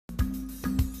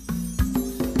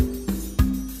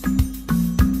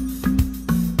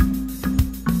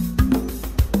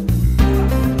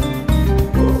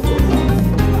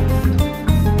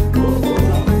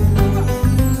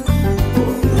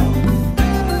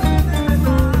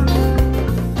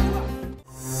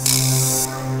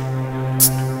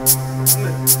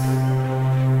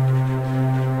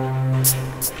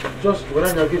Just when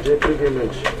I get a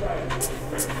pilgrimage.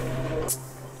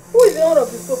 Who is the owner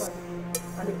of the stove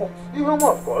and the pot?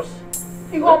 Ihoma, of course.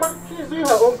 Ihoma? She is doing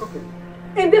her own cooking.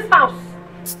 In this house?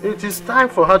 It is time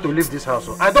for her to leave this house.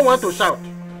 I don't want to shout.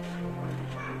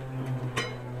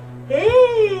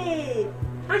 Hey!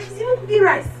 And she's even cooking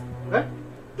rice. Eh?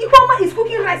 Ihoma is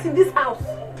cooking rice in this house.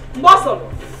 Muscle!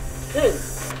 Hey!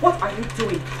 What are you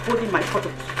doing holding my pot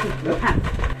of soup in your hand?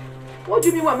 What do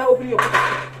you mean why am I opening your pot of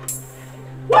soup?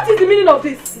 What is the meaning of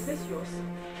this? Is this yours?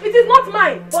 It is not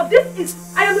mine, but this is...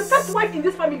 I am the first wife in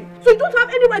this family. So you don't have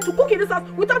any right to cook in this house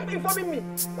without informing me.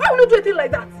 Why will you do a thing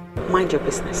like that? Mind your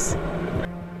business.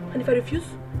 And if I refuse?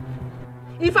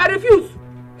 If I refuse?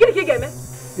 Get it, man.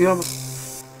 Ihoma,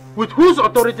 with whose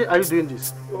authority are you doing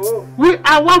this? Oh. We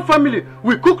are one family.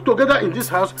 We cook together in this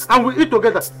house and we eat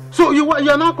together. So you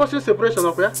are now causing separation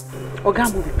of here?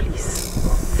 Ogamobi,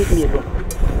 please. Leave me alone.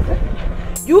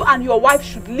 You and your wife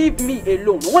should leave me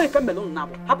alone. No one can alone now.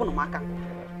 Happen to Maka.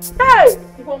 Hey!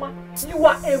 Ihoma, you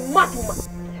are a mad woman.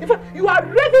 In fact, you are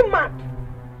really mad.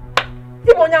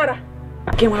 Imonyara.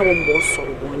 Kema wombo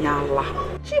soro wonyala.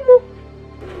 Chimu.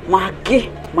 Mage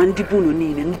mandibuno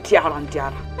nini ntiara.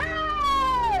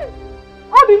 Hey!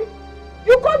 Obi,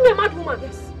 you called me a mad woman.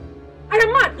 Yes. I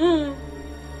am mad.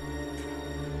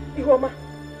 Ihoma,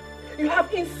 you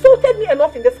have insulted me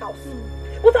enough in this house.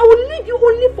 But I will leave you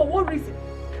only for one reason.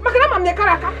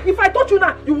 If I touch you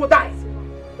now, you will die.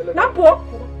 I've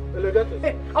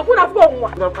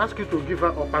asked you to give her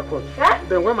upper cut.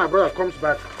 Then when my brother comes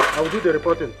back, I will do the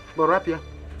reporting. But wrap here.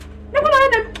 I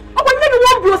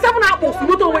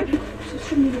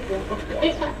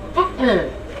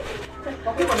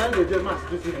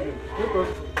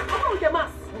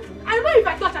know if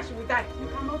I touch her, she will die. You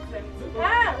cannot let me.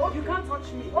 You can't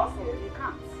touch me. Also, you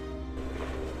can't.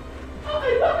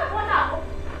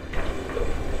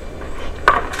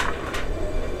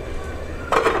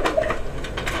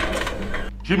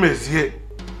 Chimezie,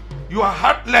 you are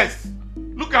heartless.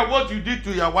 Look at what you did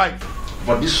to your wife.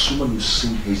 But this woman you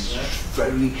see is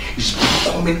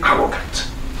becoming arrogant.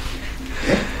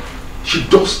 Yeah? She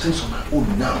does things on her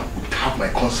own now without my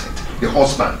consent, the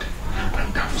husband.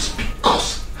 And that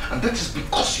is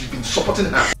because you've been supporting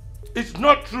her. It's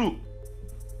not true.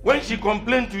 When she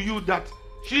complained to you that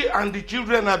she and the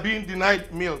children are being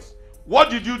denied meals, what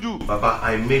did you do? Baba,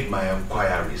 I made my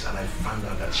inquiries and I found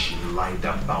out that she lied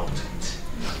about it.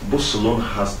 Bosalon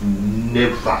has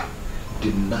never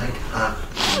denied her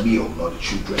a meal, nor the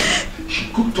children.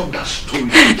 She cooked up that story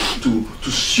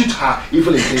to suit her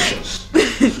evil intentions.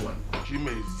 This one.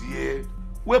 Chimezie,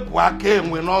 Wepwake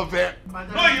Wenove.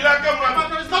 No, you like him,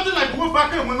 there's nothing like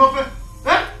Wepwake Wenove.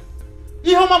 Eh?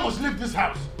 Ihoma must leave this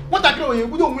house. What I do,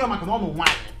 we don't know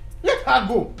why. Let her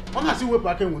go. I'm not seeing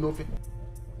Wepwake Wenove.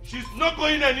 She's not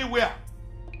going anywhere.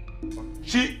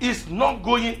 She is not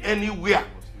going anywhere.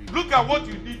 Look at what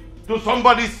you did to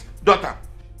somebody's daughter.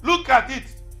 Look at it.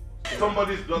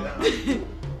 Somebody's daughter.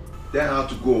 Tell her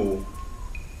to go.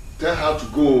 Tell her to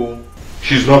go.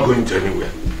 She's not going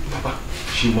anywhere. Papa,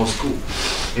 she must go.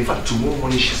 In fact, tomorrow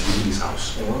morning she's leaving this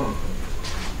house. Oh.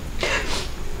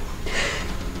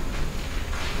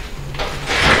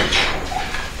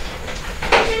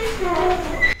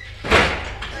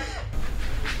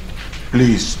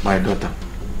 Please, my daughter.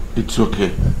 It's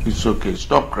okay. It's okay.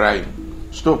 Stop crying.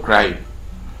 Stop crying.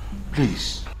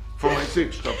 Please. For my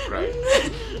sake, stop crying.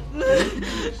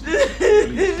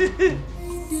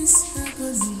 Please.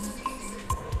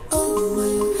 Oh,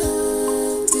 my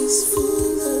heart is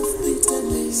full of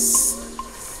bitterness.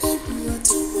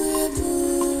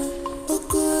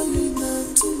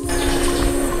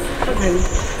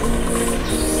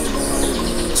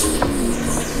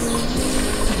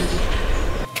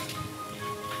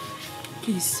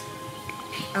 Please,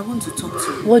 I want to talk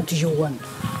to you. What do you want?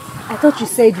 I thought you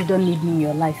said you don't need me in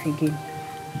your life again.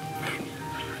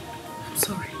 I'm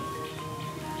sorry.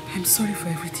 I'm sorry for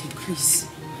everything, please.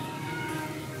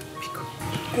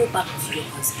 Go back to your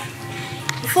husband.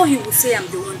 Before he will say I'm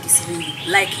the one deceiving you,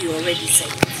 like you already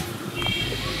said.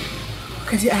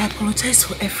 Kadi, I apologize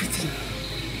for everything.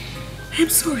 I'm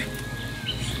sorry.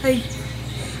 I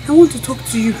want to talk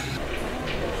to you.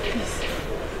 Please,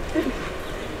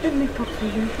 let me talk to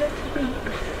you.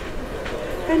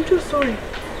 I'm just sorry.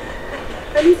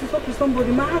 I need to talk to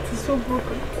somebody. My heart is so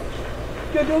broken.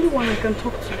 You're the only one I can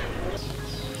talk to.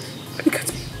 Look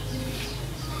at me.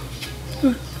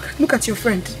 Look at your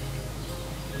friend.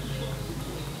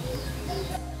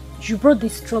 You brought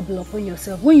this trouble upon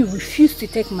yourself when you refused to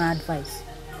take my advice.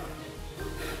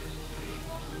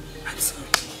 I'm sorry.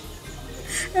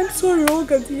 I'm sorry,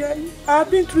 Olga. I've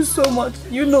been through so much.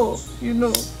 You know.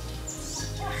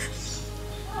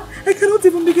 I cannot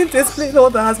even begin to explain all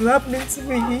that has been happening to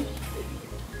me.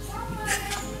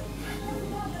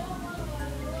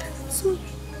 So...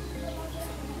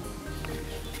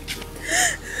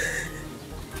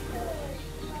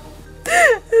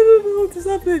 I don't know what is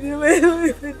happening. I don't know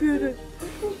if I do it.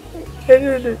 I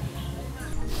don't know.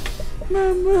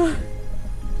 Mama.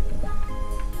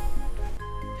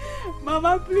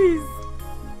 Mama, please.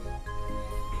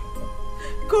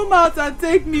 Come out and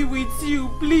take me with you,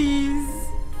 please.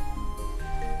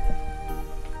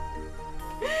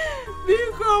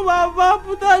 Biko, Mama,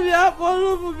 put on the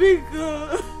apple for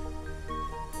Biko.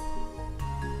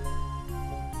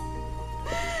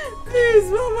 Please,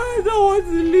 Mama, I don't want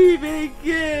to leave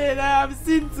again. I have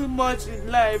seen too much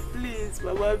in life. Please,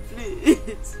 Mama,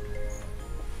 please.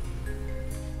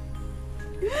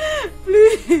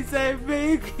 Please, I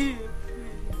beg you.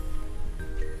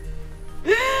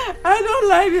 I don't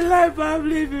like the life I'm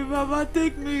living, Mama.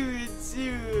 Take me with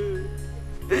you.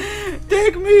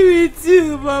 Take me with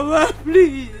you, Mama,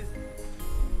 please.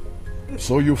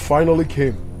 So you finally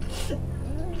came.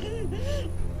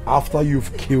 After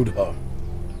you've killed her.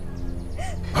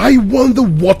 I wonder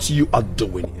what you are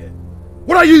doing here.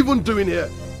 What are you even doing here?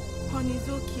 Honey, it's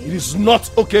okay. It is not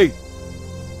okay.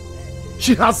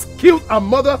 She has killed her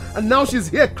mother and now she's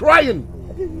here crying.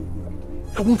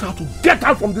 I want her to get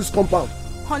out from this compound.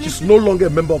 Honey, she's no longer a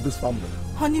member of this family.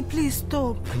 Honey, please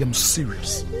stop. I am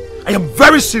serious. I am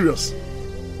very serious.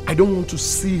 I don't want to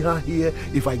see her here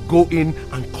if I go in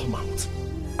and come out.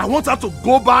 I want her to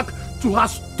go back to her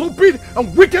stupid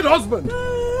and wicked husband.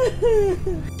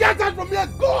 Get out from here!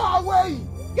 Go away!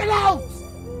 Get out!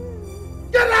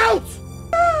 Get out!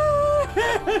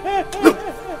 Look.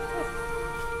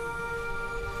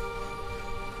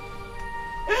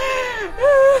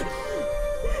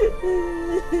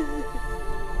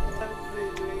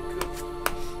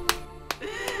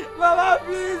 Mama,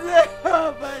 please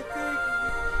help!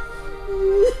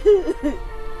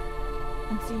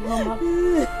 Auntie, Mama,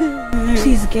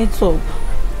 please get up.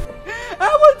 I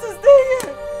want to stay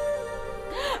here.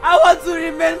 I want to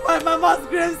remain by Mama's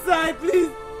graveside,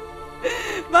 please.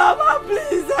 Mama,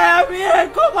 please, I am here.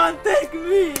 Come and take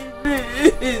me.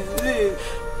 Please, please.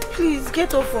 Please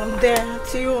get up from there,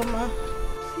 Auntie Mama.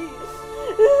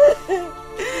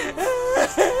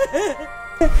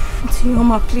 Auntie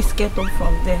Mama, please get up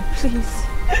from there, please.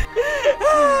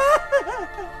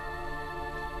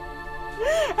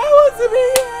 I want to be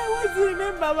here. I want to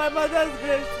remain by my mother's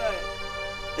graveside.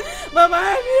 Mama,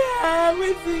 I'm here. I'm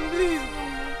waiting, please.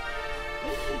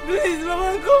 Please,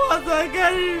 Mama, come out and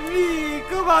carry me.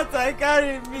 Come out and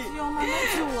carry me. Mama,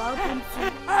 nothing will happen to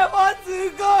you. I want to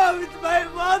go with my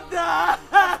mother.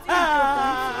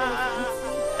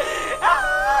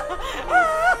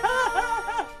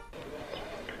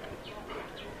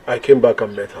 I came back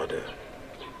and met her there.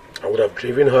 I would have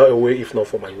driven her away if not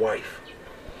for my wife.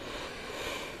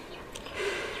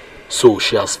 So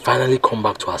she has finally come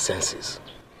back to her senses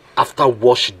after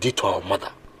what she did to our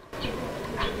mother.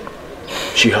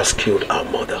 She has killed our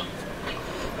mother.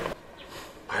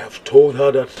 I have told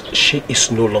her that she is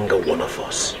no longer one of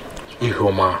us.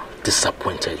 Ihoma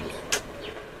disappointed me.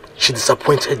 She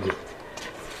disappointed me.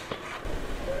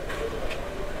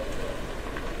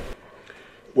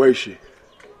 Where is she?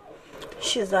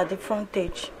 She's at the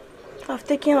frontage. I've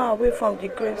taken her away from the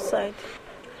graveside.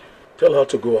 Tell her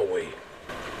to go away.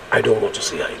 I don't want to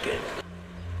see her again.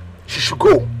 She should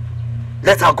go.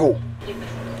 Let her go.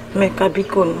 Meka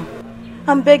Bikono,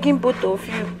 I'm begging both of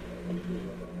you.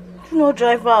 Do not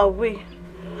drive her away.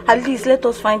 At least let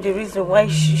us find the reason why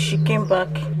she came back.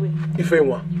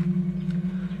 Ifeanwa,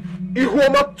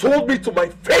 Ihoma told me to my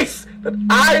face that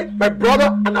I, my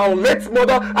brother, and our late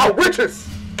mother are witches.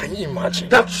 Can you imagine?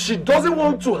 That she doesn't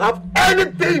want to have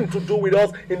anything to do with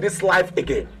us in this life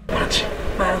again. Imagine.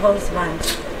 My husband,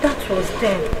 that was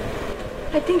then.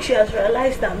 I think she has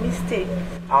realized her mistake.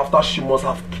 After she must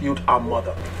have killed her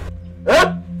mother.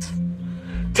 Huh?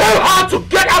 Tell her to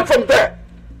get out from there.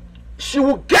 She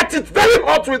will get it very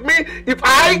hot with me if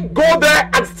I go there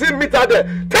and still meet her there.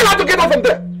 Tell her to get out from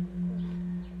there.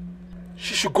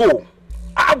 She should go.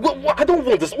 I don't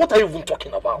want this. What are you even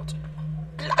talking about?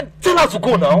 Tell her to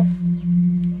go now.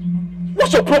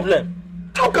 What's your problem?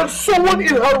 How can someone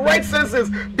in her right senses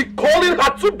be calling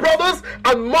her two brothers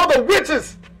and mother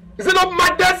witches? Is it not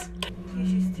madness?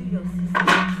 She's still your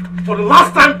sister. For the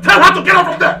last time, tell her to get out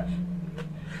from there.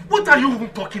 What are you even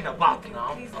talking about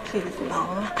now? Please,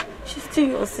 now. She's still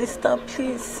your sister,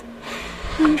 please.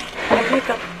 Make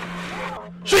up.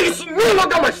 She is no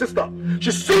longer my sister.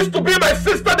 She ceased to be my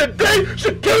sister the day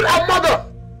she killed her mother.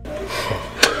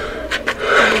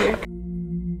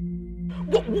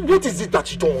 What is it that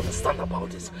you don't understand about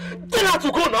this? Tell her to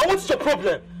go now. What's your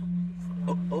problem?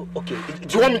 Okay.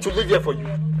 Do you want me to live here for you?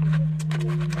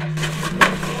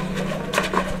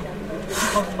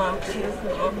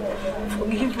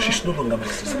 She's no longer my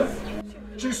sister.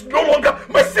 She's no longer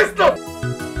my sister!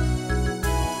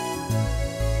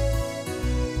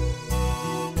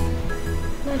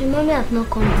 Daddy, Mommy has not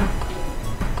come back.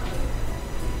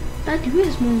 Daddy, where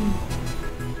is Mommy?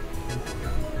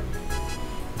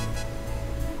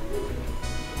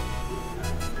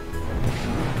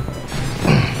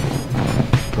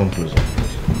 Come closer.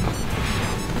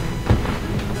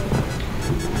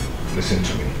 Listen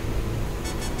to me.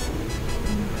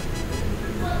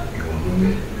 Your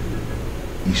mommy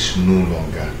is no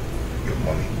longer your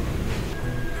mommy.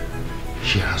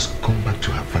 She has gone back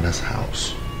to her father's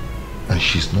house and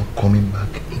she's not coming back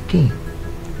again.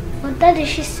 But Daddy,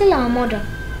 she's still our mother.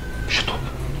 Shut up.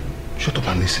 Shut up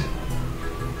and listen.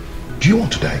 Do you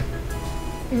want to die?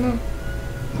 No.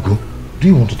 Go. Do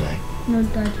you want to die? No,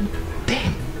 Daddy.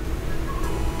 Then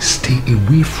stay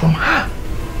away from her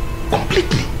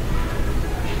completely.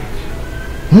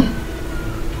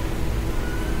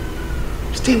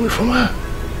 Stay away from her.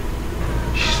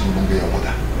 She's no longer your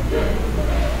mother.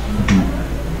 Do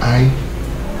I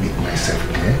make myself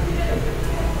clear?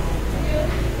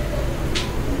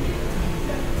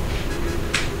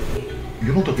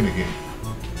 You're not talking again.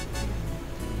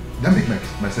 Then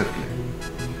make myself clear.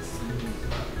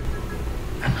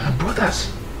 And her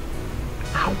brothers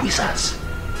are wizards.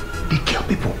 They kill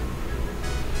people.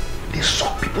 They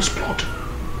suck people's blood.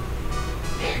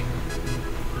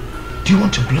 Do you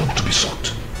want your blood to be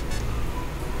sucked?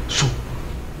 So,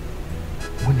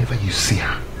 whenever you see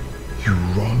her, you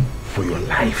run for your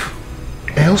life.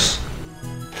 Else,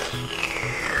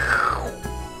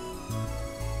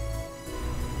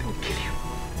 they will kill you.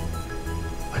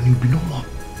 And you'll be no more.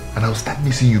 And I'll start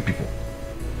missing you people.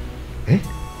 Eh?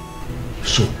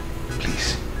 So,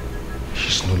 please,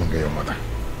 she's no longer your mother.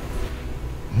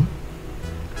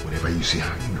 Whenever you see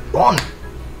her, you run.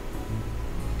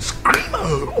 Scream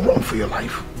and run for your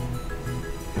life.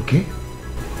 Okay?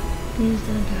 Yes,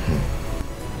 Daddy.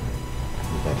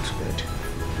 Go back to bed.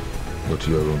 Go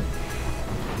to your room.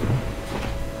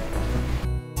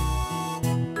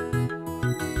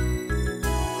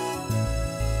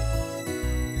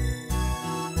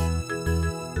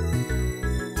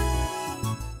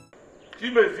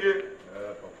 Chimezie.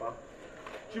 Papa.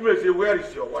 Chimezie, where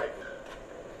is your wife?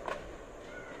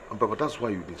 And Papa, that's why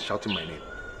you've been shouting my name.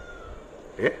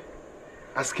 Eh?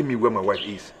 Asking me where my wife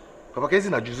is. Papa, can't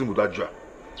you accuse me with that jar?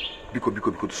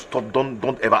 Because stop,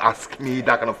 don't ever ask me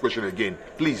that kind of question again.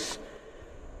 Please.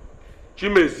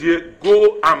 Chimezie,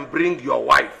 go and bring your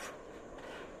wife.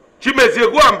 Chimezie,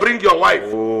 go and bring your wife.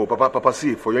 Oh, Papa,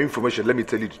 see, for your information, let me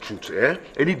tell you the truth. Eh?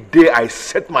 Any day I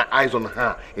set my eyes on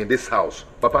her in this house,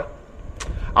 Papa,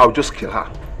 I'll just kill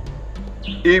her.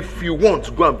 If you want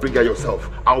to go and bring her yourself,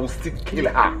 I will still kill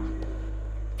her.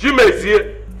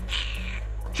 Chimezie,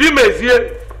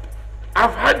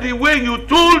 I've heard the way you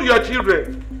told your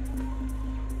children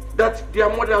that their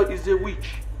mother is a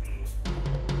witch.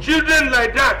 Children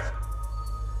like that,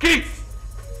 kids,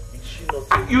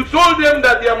 you told them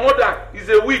that their mother is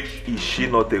a witch. Is she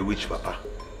not a witch, Papa?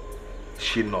 Is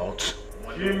she not?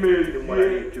 I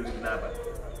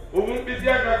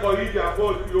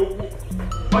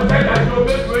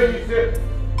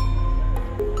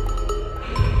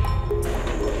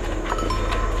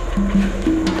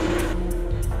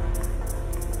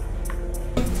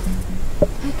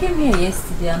came here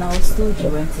yesterday and I was told you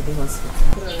went to the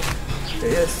hospital.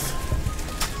 Yes,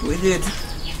 we did.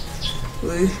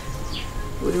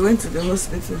 We went to the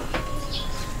hospital.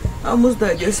 I almost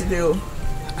died yesterday.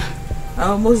 I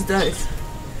almost died.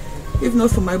 If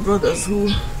not for my brothers who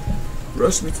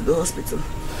rushed me to the hospital.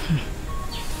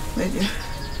 My dear,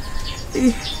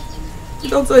 the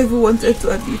doctor even wanted to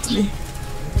admit me.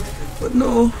 But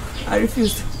no, I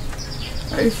refused.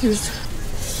 I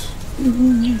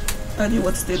didn't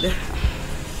want to stay there.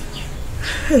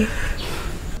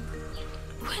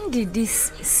 When did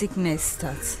this sickness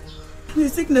start? The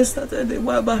sickness started a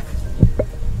while back.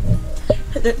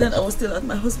 Then I was still at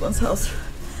my husband's house.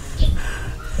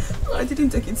 I didn't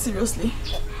take it seriously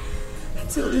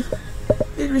until it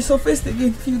resurfaced again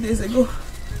a few days ago.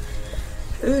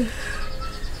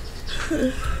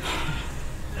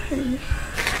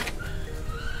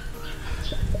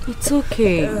 It's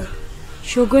okay.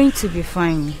 You're going to be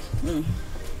fine.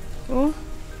 Oh?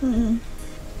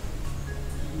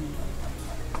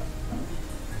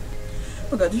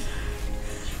 Oh, Daddy,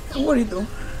 I'm worried though.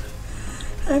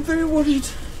 I'm very worried.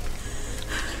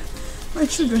 My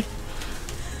children.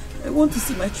 I want to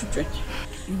see my children.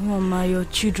 Mama, your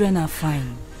children are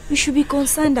fine. You should be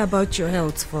concerned about your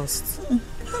health first. I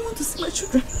want to see my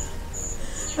children.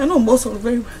 I know Mbosol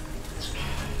very well.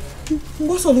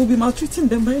 Mbosol will be maltreating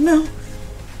them by now.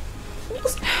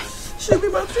 She'll be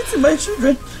maltreating my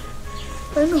children.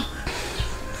 I know.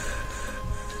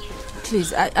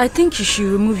 Please, I think you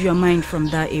should remove your mind from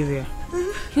that area.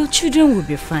 Your children will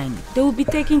be fine. They will be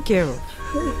taken care of.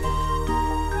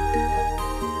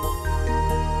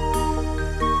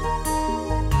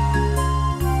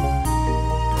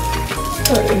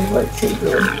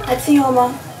 I think,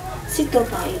 Mama, sit up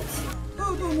and eat.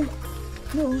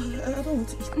 No, I don't want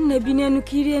to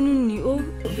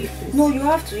eat. No, you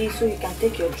have to eat so you can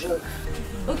take your drug.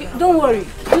 Okay, don't worry.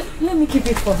 Let me keep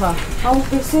it for her. I will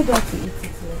persuade her to eat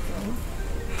it later.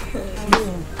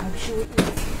 I'm sure it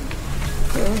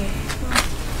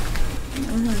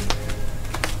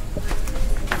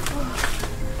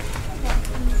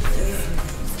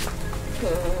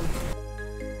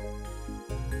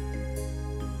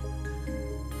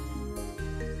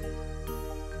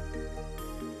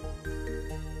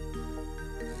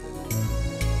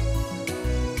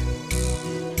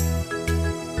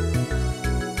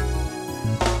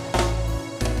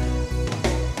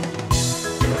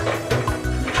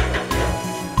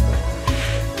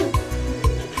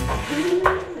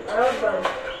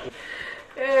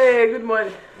Good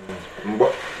morning.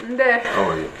 Mbo. There. How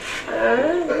are you?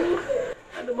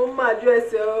 At the moment, my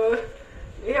dress,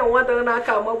 yeah, one thing I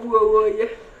come up with, yeah.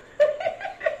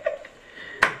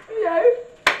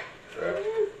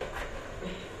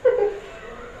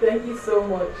 Thank you so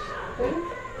much.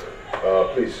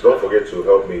 Please don't forget to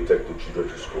help me take the children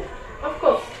to school. Of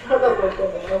course, that's no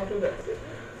problem. I'll do that.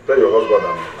 Tell your husband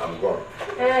I'm gone.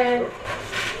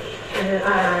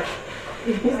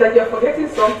 It's like you're forgetting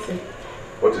something.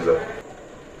 What is that?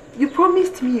 You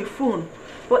promised me a phone,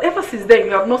 but ever since then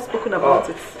you have not spoken about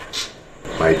it.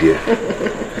 My dear.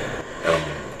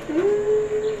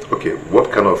 Okay,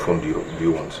 what kind of phone do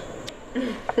you want?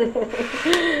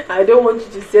 I don't want you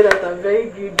to say that I'm very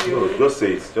greedy. No, just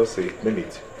say it. Just say it. Name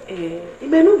it. It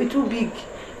may not be too big,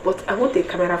 but I want a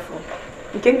camera phone.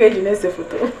 You can get a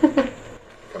photo.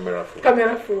 Camera phone.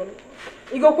 Camera phone.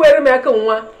 You go query me a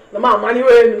one. No money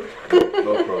when.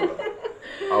 No problem.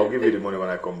 I'll give you the money when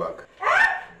I come back. Hey!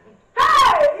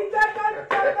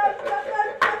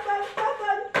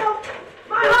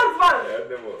 My husband!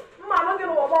 Man, I'm going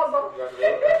to walk.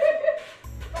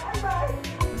 Bye-bye.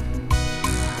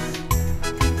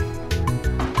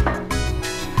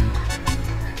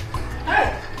 Hey!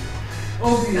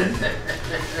 Obi,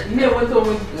 you know what I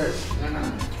want? Yes.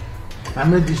 I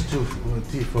made this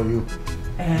tea for you.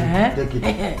 Take it.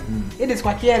 It is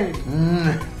quite caring.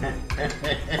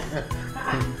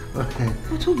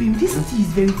 But Obi, this tea is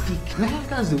very thick.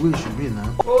 That's the way it should be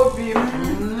now. Obi, you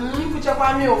put your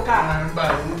family on car.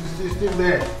 But it's still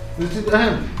there.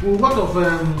 What of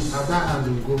Ada and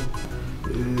Ugo?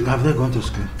 Have they gone to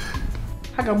school?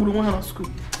 How come we don't want to school?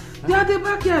 They are at the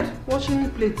backyard washing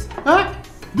plates. Huh?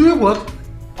 Doing what?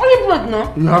 Only what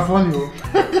now? You have fun, you.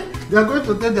 They are going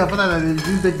to tell their father that they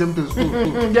didn't take them to school.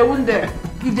 They won't dare.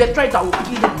 If they try it, I will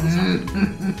kill them.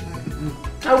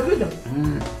 I will kill them.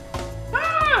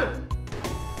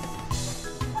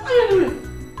 What are you doing?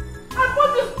 I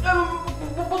bought this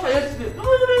water yesterday. No,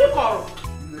 you call.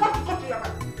 Cut your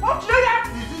back. Cut your back.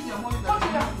 Is it your money?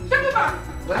 Take it back.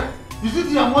 Is it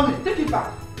your money? Take it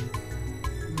back.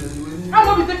 I'm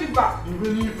going to take it back. You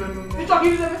really even know. You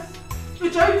talking to them? You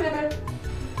talking to them?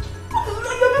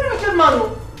 You're very wicked man.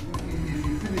 If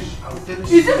you finish, I will tell you.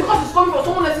 Is it because it's coming from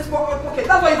someone else's pocket?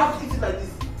 That's why you have to eat it like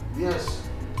this? Yes.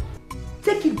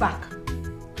 Take it back.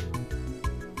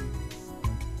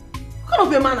 What kind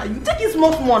of a man are you? Take it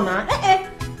small now.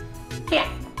 Here.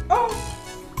 Oh.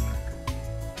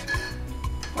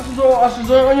 I should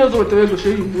go show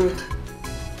you, bro.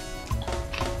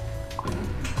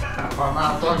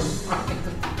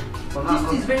 This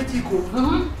is very Etiko.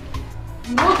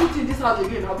 You won't do it in this house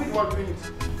again. I'll be the one doing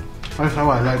it. That's how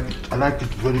I like it. I like it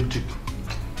very thick.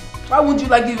 Why wouldn't you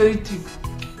like it very thick?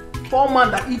 Poor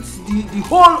man that eats the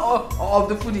whole of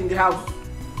the food in the house.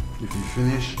 If you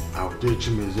finish, I'll take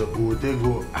you. We'll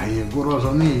go. I go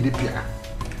to the pia.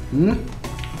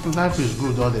 Life is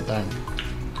good all the time.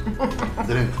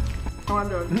 Drink. I'm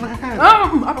going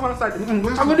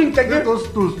to check it. Those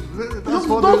toast. That's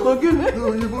what toast again.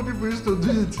 No, you know people used to do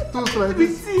it. Toast like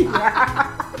this. See.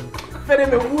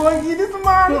 This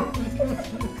man.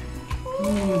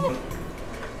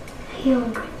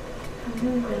 Young, I'm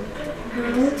hungry. I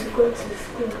want to go to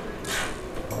school.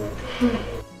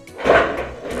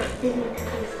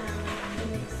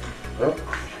 Huh?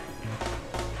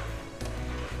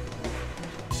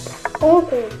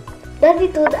 Uncle, Daddy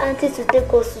told Auntie to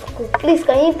take us to school. Please,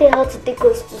 can you tell her to take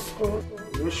us to school?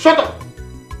 You shut up!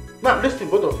 Now listen,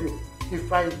 both of you. If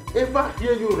I ever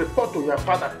hear you report to your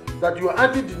father that your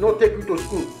auntie did not take you to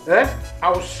school, I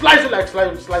will slice it like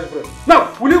slice bread.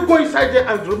 Now, will you go inside there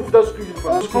and remove that school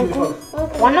uniform? Uncle,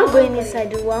 we're not going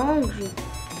inside, we're hungry.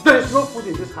 There is no food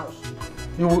in this house.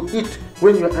 You will eat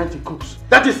when your auntie cooks.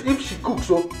 That is if she cooks,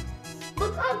 so.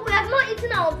 But Uncle, we have not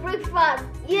eaten our breakfast.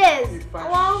 Yes.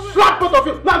 Slap both of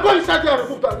you! Now go inside there and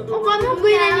remove that. Uncle, I'm not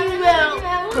going anywhere.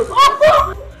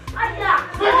 Uncle!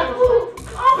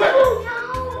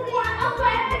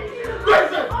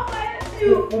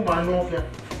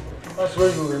 That's where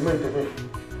you remain today.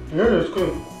 You're in the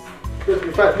school.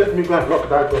 In fact, let me go and lock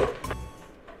that door.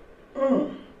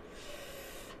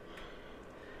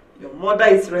 Your mother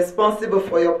is responsible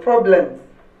for your problems.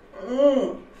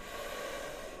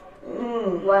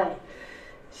 Why?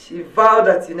 She vowed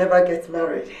that you never get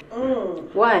married.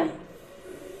 Why?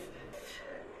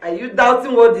 Are you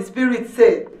doubting what the spirit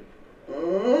said?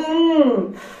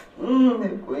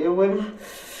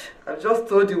 I've just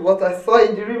told you what I saw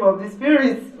in the realm of the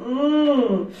spirit.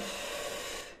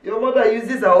 Your mother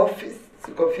uses her office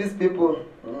to confuse people.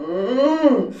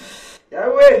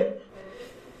 Yahweh.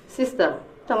 Sister,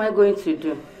 what am I going to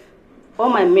do? All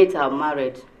my mates are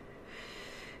married.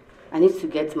 I need to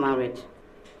get married.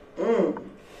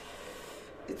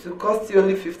 It will cost you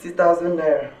only 50,000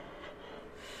 naira.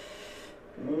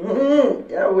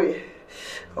 Yahweh.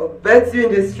 I'll bet you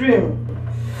in the stream.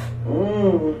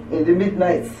 In the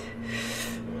midnight.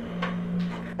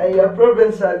 And your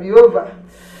problem shall be over.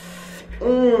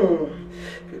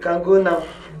 You can go now.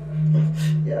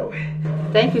 Yahweh.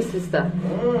 Thank you, sister.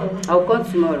 I'll come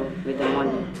tomorrow with the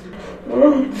money.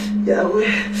 Yahweh.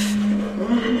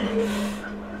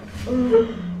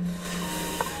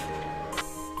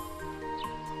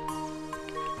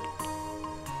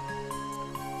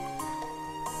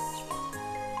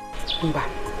 Mba,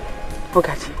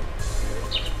 Ogaji,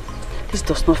 this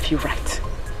does not feel right.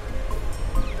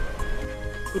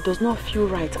 It does not feel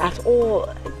right at all.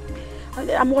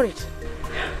 I'm worried.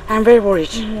 I'm very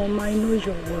worried. Mom, I know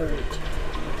you're worried.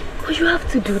 But you have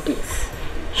to do this.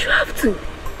 You have to.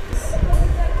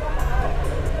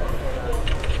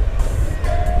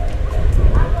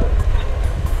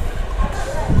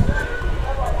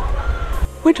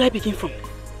 Where do I begin from?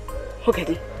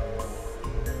 Ogaji.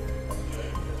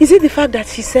 Is it the fact that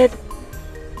she said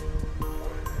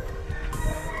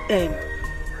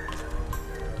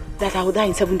that I will die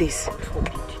in 7 days?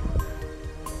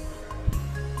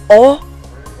 Or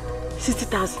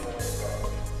 60,000?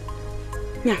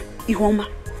 Yeah, Ihoma.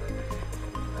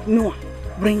 Noah,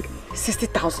 bring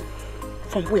 60,000.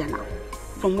 From where now?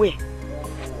 From where?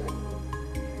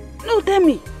 No, tell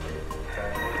me.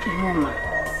 Ihoma,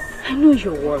 I know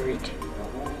you're worried.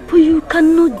 But you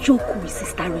cannot joke with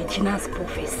Sister Regina's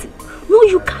prophecy. No,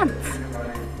 you can't.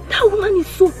 That woman is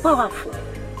so powerful.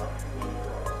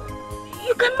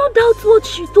 You cannot doubt what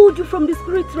she told you from the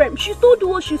spirit realm. She told you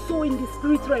what she saw in the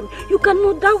spirit realm. You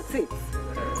cannot doubt it.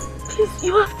 Please,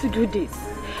 you have to do this.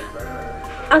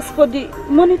 As for the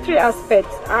monetary aspect,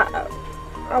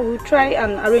 I will try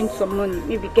and arrange some money.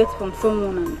 Maybe get from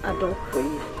someone an adult for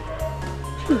you.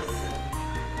 Please.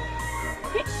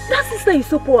 That sister is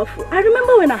so powerful. I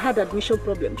remember when I had admission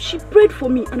problem, she prayed for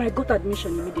me and I got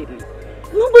admission immediately.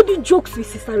 Nobody jokes with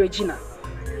Sister Regina.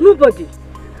 Nobody.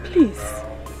 Please.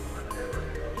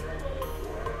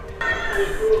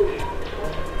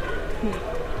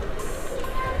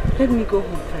 Let me go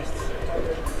home first.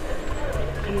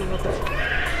 Come on, Robert.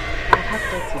 I have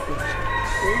to go.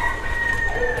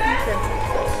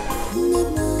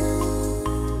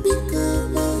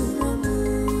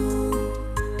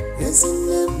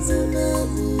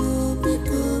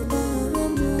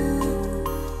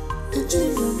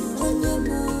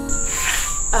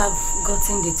 I've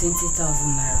gotten the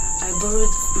 20,000 naira. I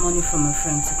borrowed money from a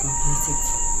friend to complete it.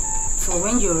 So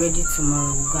when you're ready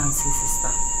tomorrow, we'll go and see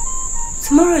sister.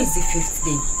 Tomorrow is the 5th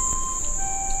day.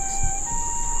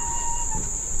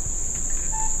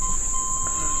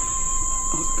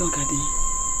 Gadi,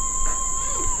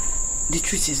 the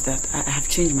truth is that I have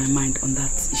changed my mind on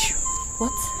that issue.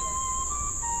 What?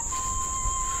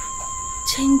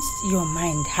 Changed your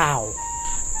mind? How?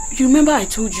 You remember I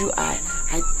told you I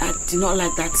did not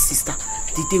like that sister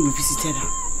the day we visited her.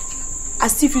 I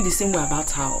still feel the same way about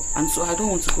her, and so I don't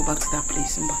want to go back to that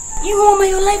place. Mama,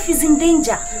 your life is in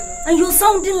danger, and you're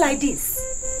sounding like this.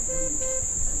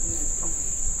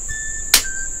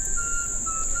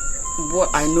 What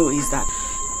I know is that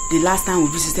the last time we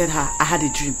visited her, I had a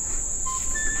dream.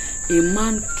 A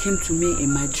man came to me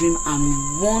in my dream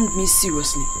and warned me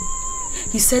seriously.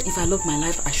 He said if I love my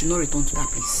life, I should not return to that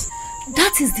place.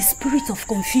 That is the spirit of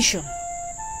confusion.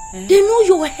 They know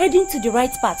you're heading to the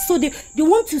right path, so they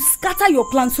want to scatter your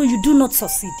plans so you do not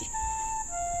succeed.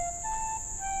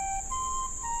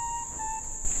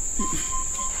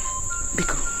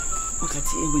 Biko,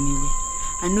 anyway,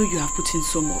 I know you have put in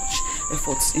so much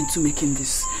efforts into making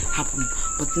this happen,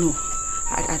 but no,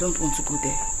 I don't want to go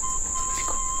there.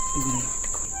 Biko.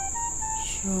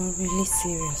 You're really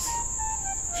serious?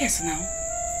 Yes, now.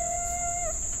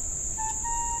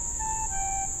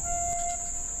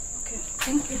 Okay,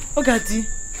 thank you. Ogadi,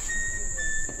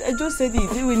 I just said it.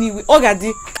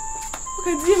 Ogadi,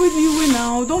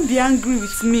 now. Don't be angry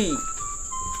with me.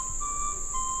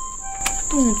 I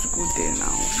don't want to go there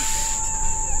now.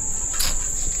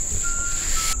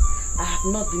 I have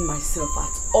not been myself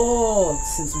at all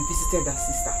since we visited our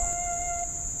sister.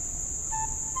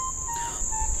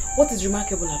 What is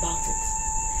remarkable about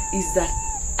it is that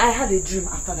I had a dream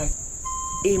after that.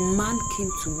 A man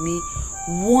came to me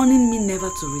warning me never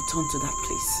to return to that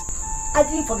place. I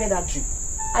didn't forget that dream.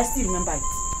 I still remember it.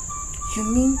 You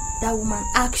mean that woman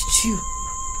asked you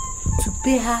to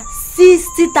pay her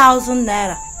 60,000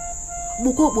 naira?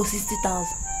 Bukobo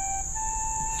 60,000.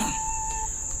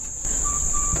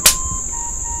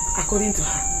 According to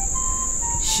her,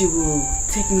 she will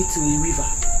take me to a river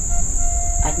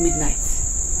at midnight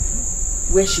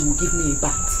where she will give me a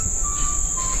bath.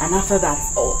 And after that,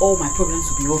 all my problems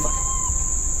will be over.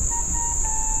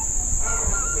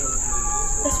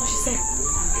 That's what she said.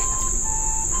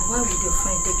 Why would your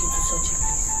friend take you to such a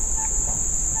place?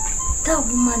 That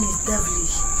woman is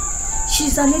devilish.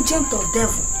 She's an agent of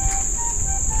devil.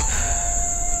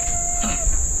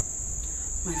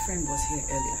 My friend was here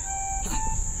earlier.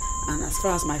 And as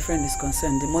far as my friend is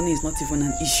concerned, the money is not even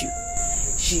an issue.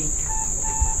 She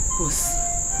was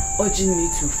urging me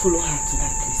to follow her to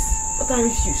that place. But I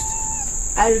refused.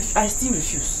 I still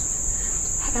refuse.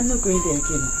 I'm not going there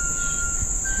again.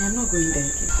 I am not going there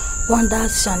again.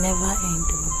 Wonders shall never end.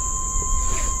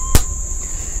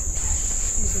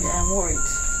 I am worried.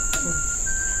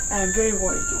 I am very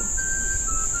worried.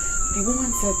 The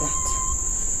woman said that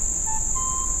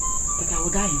I will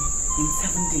die in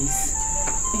 7 days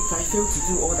if I fail to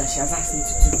do all that she has asked me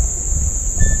to do.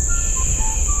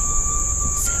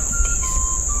 7 days.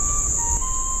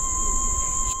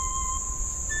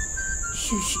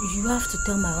 You have to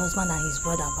tell my husband and his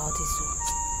brother about this.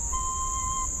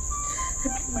 I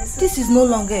blame myself. This is no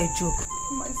longer a joke.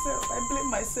 I blame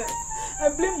myself. I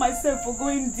blame myself for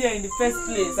going there in the first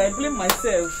place. I blame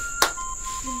myself.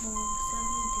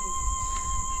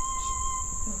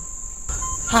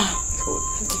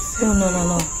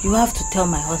 No. You have to tell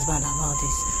my husband about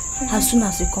this as soon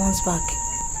as he comes back.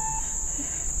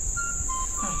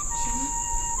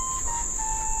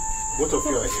 Both of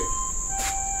you are here.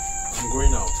 I'm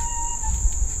going out.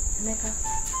 Emeka.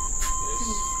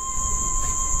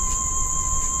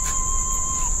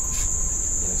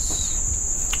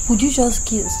 Yes. Would you just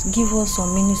give us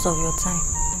some minutes of your time?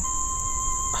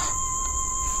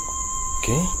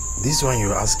 Okay. This one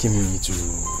you're asking me to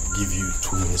give you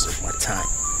 2 minutes of my time.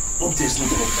 Hope there's no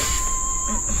problem.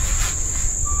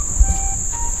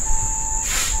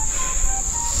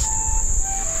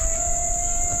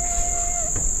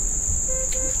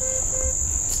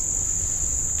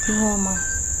 Mama.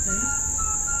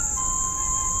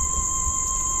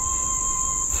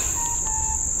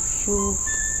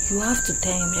 You have to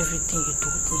tell him everything you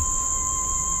told me.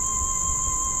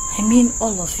 I mean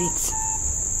all of it.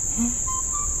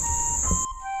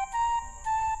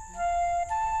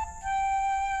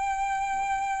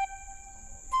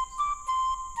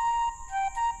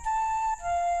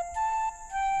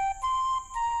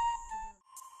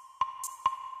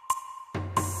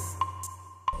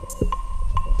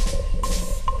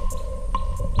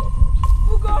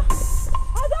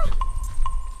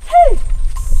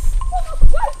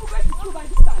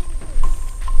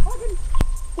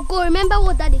 Remember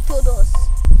what Daddy told us?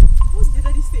 What did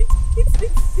Daddy say?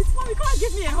 It's mommy, come and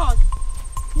give me a hug.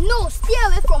 No, stay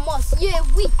away from us. You're a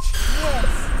witch. Yes.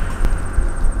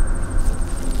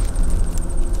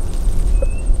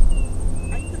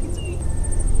 Are you talking to me?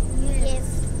 Yes.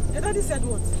 Your daddy said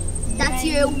what? That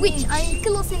you're a witch and you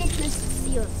kill us any place to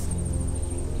see us.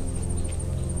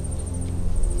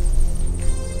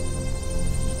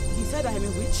 He said I am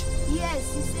a witch?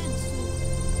 Yes, he said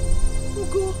so.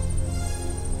 Ugo.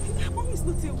 Mommy is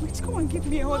not a witch. Come and give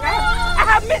me a hug. I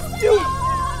have missed you.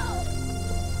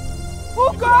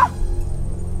 Ugo!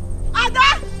 Ada!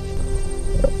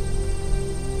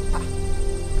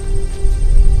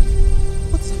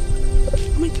 What's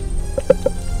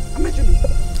Am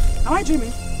I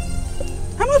dreaming?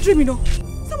 I'm not dreaming, no.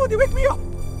 Somebody wake me up!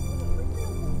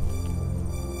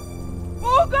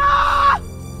 Oga!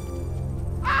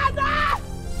 Ada!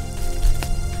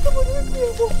 Somebody wake me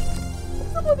up!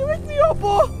 Somebody wake me up!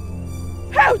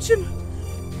 Help him!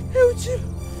 Help him!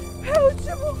 Help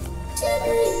him!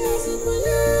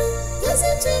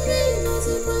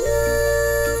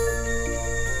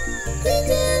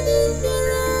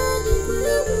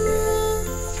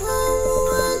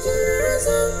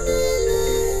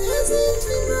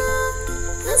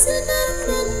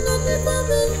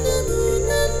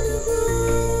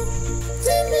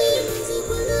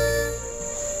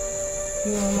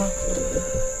 Mama,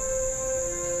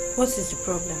 what is the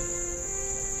problem?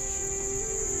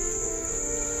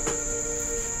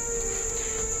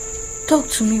 Talk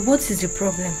to me, what is the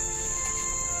problem?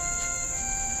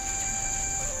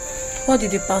 What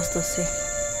did the pastor say?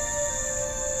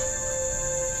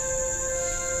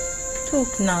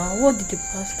 Talk now, what did the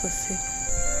pastor say?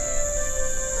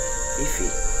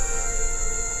 Ife,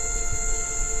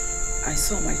 I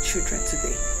saw my children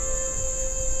today.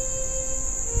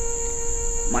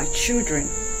 My children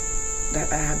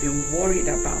that I have been worried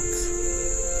about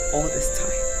all this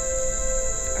time.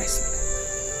 I saw them.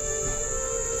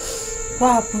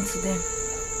 What happened to them?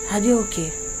 Are they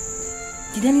okay?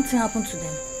 Did anything happen to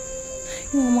them?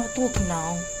 You Mama, talk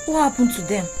now. What happened to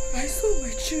them? I saw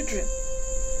my children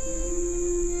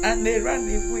and they ran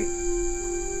away.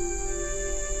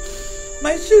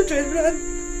 My children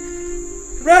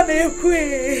ran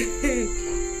away.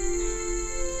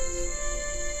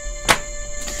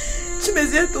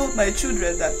 Chimezie told my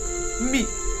children that me,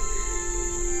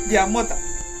 their mother,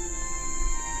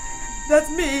 that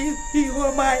me,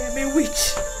 I am a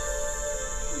witch.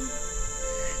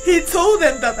 He told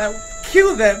them that I would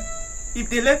kill them if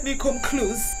they let me come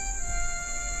close.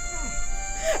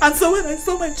 And so when I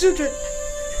saw my children,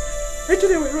 actually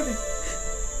they were running.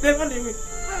 They ran away.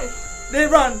 They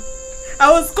ran.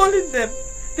 I was calling them.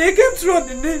 They kept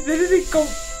running. They didn't come.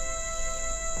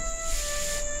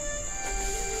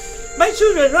 My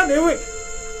children ran away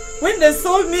when they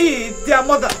saw me, their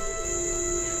mother.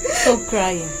 Stop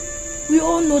crying. We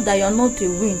all know that you're not a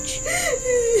witch.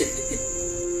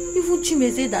 Even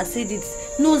Chimeze that said it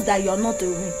knows that you're not a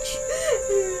witch.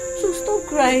 So stop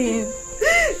crying.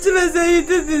 Chimeze, you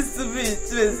did this to me.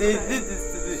 Chimeze, you did this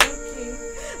to me. Okay.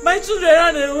 My children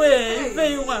ran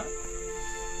away.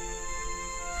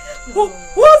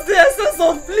 What's the essence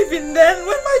of living then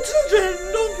when my children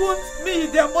don't want me,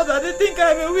 their mother? They think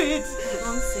I'm a witch.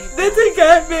 Don't say that. They think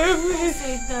I'm a witch. Don't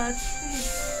say that, please.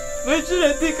 My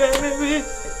children think I'm a witch.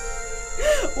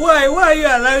 Why are you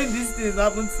allowing these things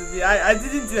happen to me? I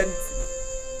didn't do anything.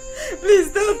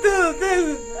 Please tell.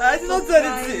 I did not do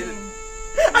anything.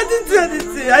 I didn't do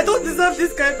anything. I don't deserve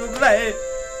this kind of life.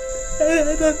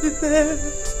 I don't deserve.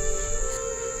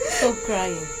 Stop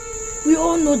crying. We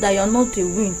all know that you're not a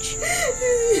witch.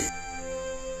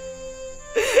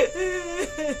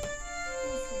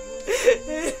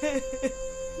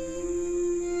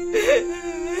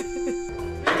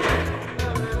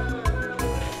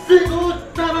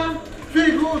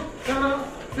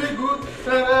 Feel good,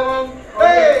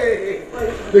 hey!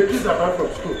 The kids are back from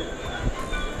school.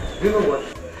 You know what?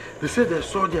 They said they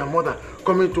saw their mother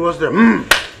coming towards them.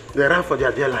 They ran for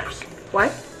their dear lives. Why?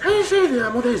 I said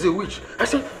their mother is a witch. I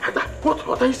said,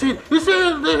 what are you saying? He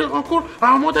said, uncle,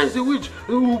 our mother is a witch.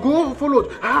 We will go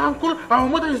followed. Uncle, our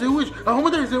mother is a witch. Our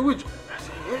mother is a witch. I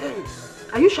said, yes.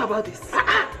 Are you sure about this?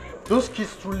 Those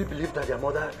kids truly believe that their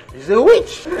mother is a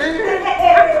witch. That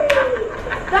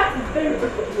is very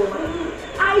good for the woman.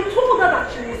 I told her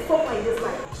that she will suffer in this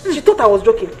life. She thought I was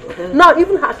joking. Now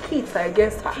even her kids are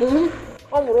against her.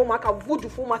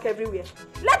 Voodoo mark everywhere.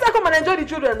 Let her come and enjoy the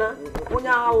children now.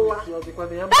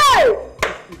 Hey!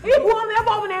 If you want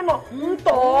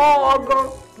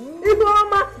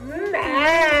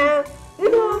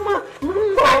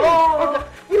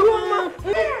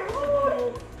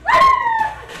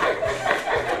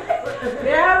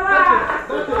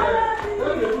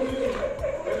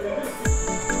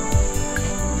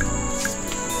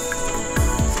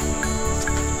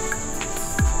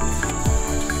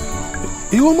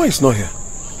Iwoma is not here.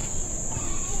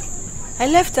 I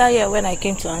left her here when I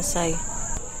came to answer you.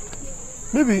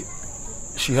 Maybe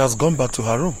she has gone back to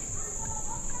her room.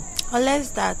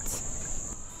 Unless that.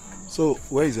 So,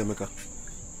 where is Emeka?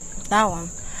 That one.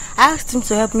 I asked him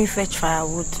to help me fetch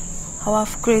firewood. Our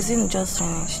grazing just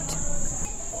finished.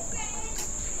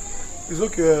 It's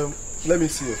okay. Let me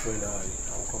see your friend. I'll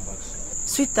come back soon.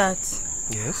 Sweetheart.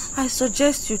 Yes? I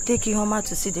suggest you take Ihoma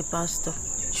to see the pastor.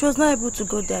 She was not able to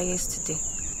go there yesterday.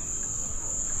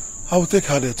 I will take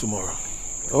her there tomorrow.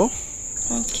 Oh?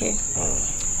 Okay.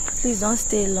 Please don't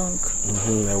stay long.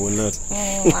 I will not.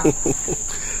 Wow.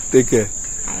 Take care.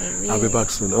 I will. I'll be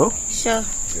back soon, oh? Sure.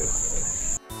 Yeah.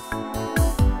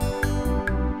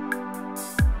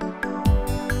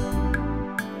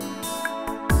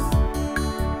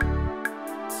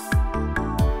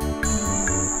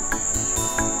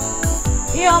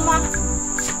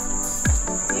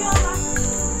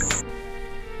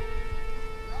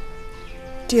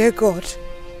 Dear God,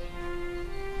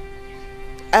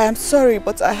 I am sorry,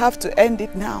 but I have to end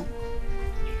it now.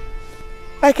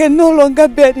 I can no longer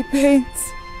bear the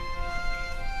pains.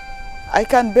 I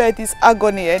can't bear this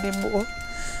agony anymore.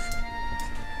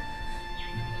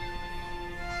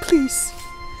 Please,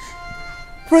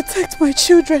 protect my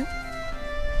children.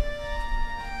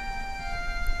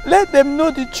 Let them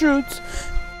know the truth,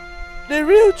 the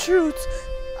real truth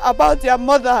about their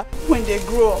mother when they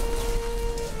grow up.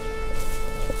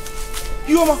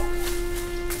 Yoma!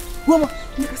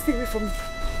 Stay away from me.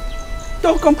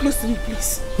 Don't come close to me,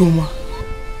 please. Yoma,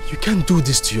 you can't do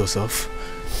this to yourself.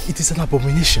 It is an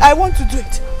abomination. I want to do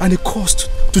it. And a cause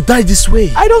to die this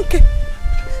way. I don't care.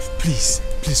 Please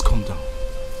calm down.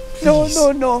 Please.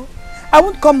 No. I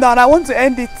won't calm down. I want to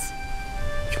end it.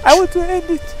 I want to end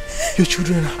it. Your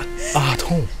children are at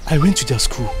home. I went to their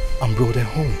school and brought them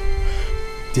home.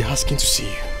 They're asking to see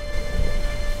you.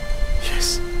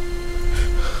 Yes.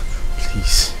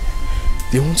 Please.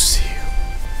 They want to see you.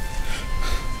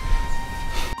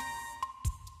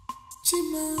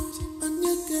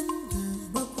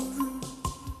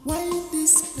 Why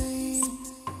this pain?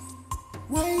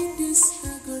 Why this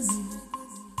agony?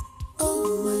 Oh,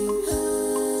 my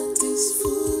heart is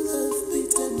full of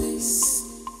bitterness.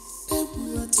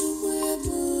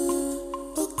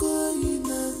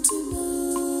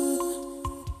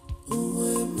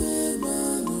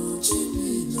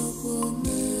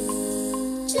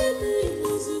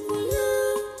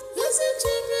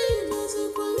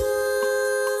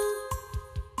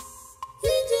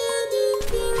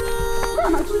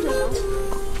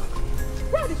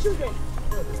 Where are the children?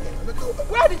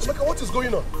 Where are the children? What is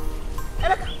going on?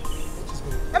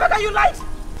 Emeka, you lied.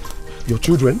 Your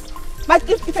children?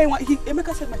 If anyone,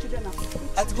 Emeka said my children now.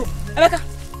 At home. Emeka,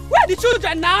 where are the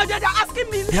children now? They're asking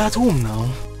me. They're at home now.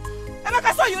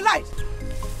 Emeka, so you lied.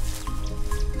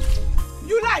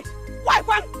 You lied. Why?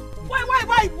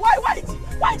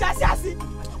 Why Jasiasi?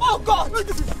 Oh God!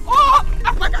 Oh,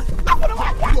 Emeka,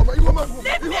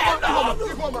 leave me alone.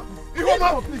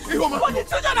 But the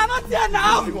children are not here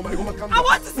now. I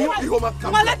want to see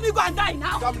my. Let me go and die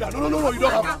now. Calm down. No, you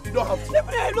don't have to. You don't have to. Leave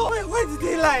me alone. Where did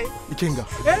they lie? Ikenga,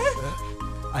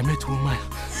 I met a woman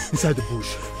inside the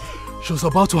bush. She was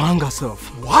about to hang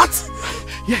herself. What?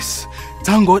 Yes.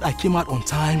 Thank God I came out on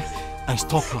time and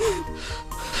stopped her.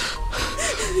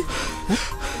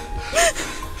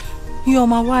 You're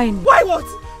my wine. Why what?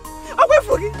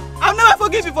 I'll never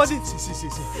forgive you for this. See.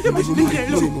 Leave me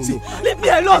alone. Leave me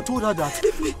alone. I told her that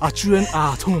our children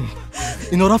are at home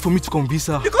in order for me to convince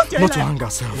her not to hang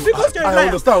herself. Because you're I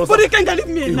understand. But you can't leave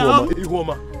me now.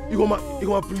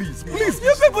 Ihoma, please.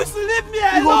 You people should leave me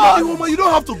alone. Ihoma, you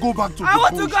don't have to go back to the bush. I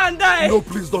want to go and die. No,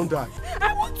 please don't die.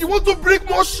 You want to bring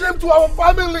more shame to our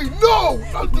family. No,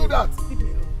 don't do that.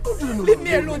 Leave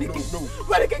me alone, Ike.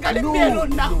 Well, Ike, leave me alone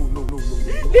now. No.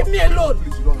 Leave me alone.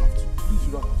 Please, you don't have to.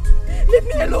 Leave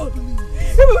me alone.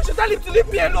 Maybe we should tell him to leave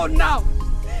me alone now.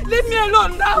 Leave me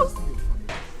alone now.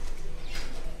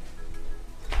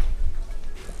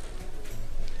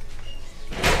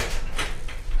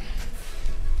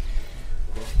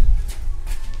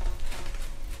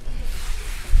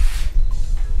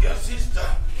 Your sister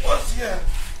was here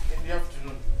in the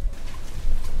afternoon.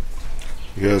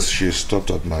 Yes, she stopped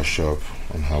at my shop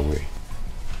on her way.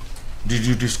 Did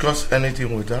you discuss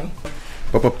anything with her?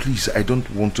 Papa, please, I don't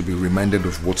want to be reminded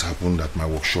of what happened at my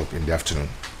workshop in the afternoon.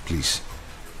 Please.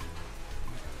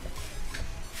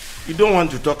 You don't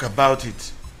want to talk about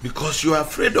it because you are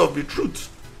afraid of the truth.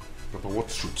 Papa, what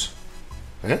truth?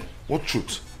 What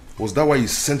truth? Was that why you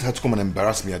sent her to come and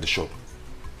embarrass me at the shop?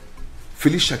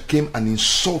 Felicia came and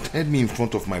insulted me in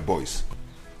front of my boys.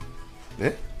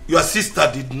 Your sister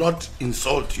did not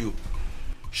insult you.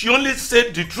 She only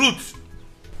said the truth.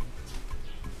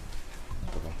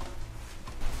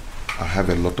 I have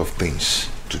a lot of things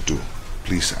to do.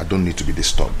 Please, I don't need to be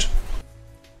disturbed.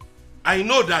 I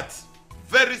know that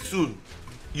very soon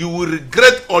you will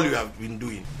regret all you have been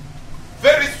doing.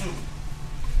 Very soon.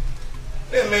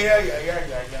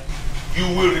 You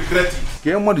will regret it.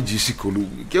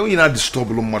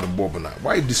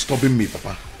 Why are you disturbing me,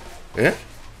 Papa?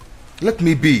 Let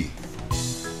me be.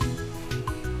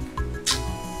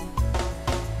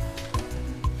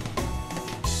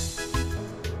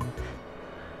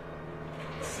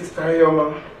 Sister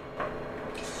Ayoma,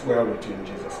 it's well with you in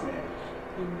Jesus' name.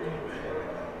 Amen.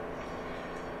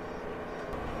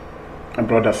 And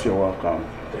brothers, you're welcome.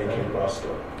 Thank you, Pastor.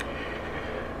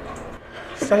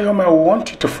 Sister Ayoma, I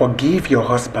want you to forgive your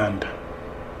husband.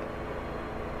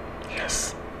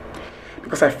 Yes.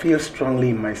 Because I feel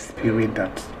strongly in my spirit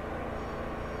that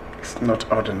it's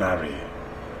not ordinary.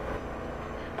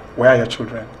 Where are your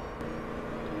children?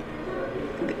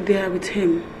 They are with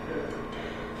him.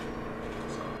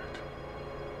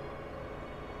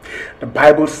 The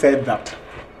Bible said that,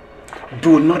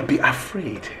 do not be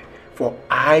afraid, for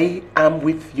I am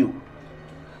with you.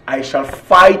 I shall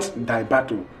fight thy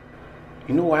battle.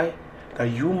 You know why?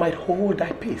 That you might hold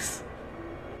thy peace.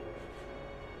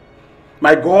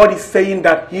 My God is saying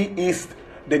that He is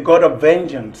the God of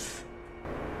vengeance.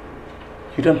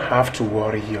 You don't have to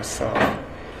worry yourself.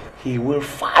 He will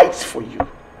fight for you.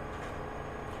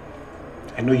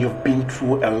 I know you've been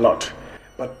through a lot,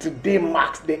 but today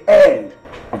marks the end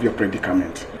of your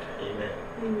predicament. Amen.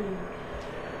 Amen.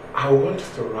 I want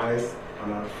us to rise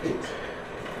on our feet.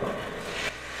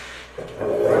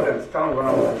 Brother, stand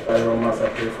around with Ayoma as I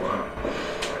pray for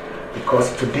her.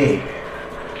 Because today,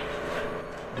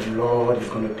 the Lord is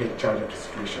going to take charge of the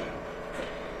situation.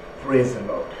 Praise the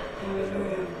Lord.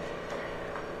 Amen.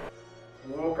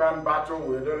 Who can battle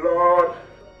with the Lord?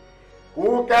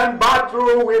 Who can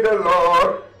battle with the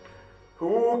Lord?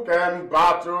 Who can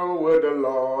battle with the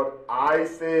Lord? I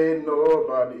say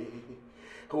nobody.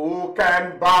 Who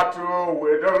can battle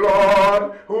with the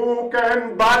Lord? Who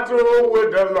can battle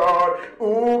with the Lord?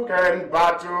 Who can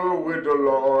battle with the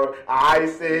Lord? I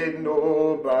say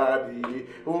nobody.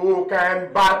 Who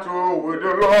can battle with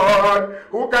the Lord?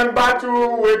 Who can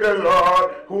battle with the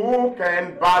Lord? Who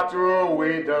can battle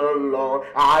with the Lord?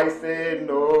 I say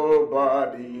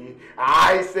nobody.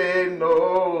 I say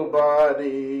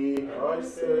nobody. I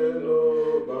say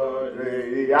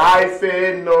nobody. I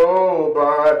say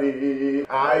nobody.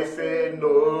 I say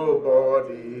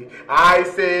nobody. I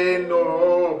say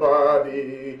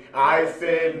nobody. I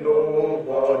say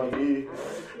nobody.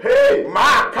 Hey,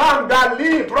 Makanda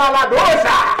Libra La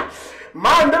Dosa.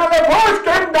 Mandele Bosch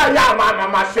Kandaya,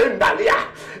 Mama Shendalia.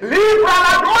 Libra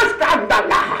La Dosa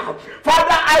Kandala.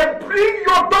 Father, I bring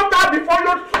your daughter before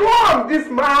your throne this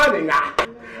morning.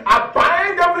 I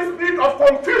bind every spirit of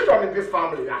confusion in this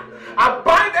family. I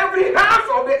bind every hands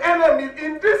of the enemy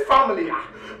in this family.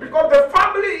 Because the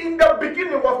family in the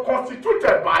beginning was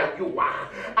constituted by you.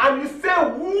 And you say,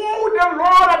 who the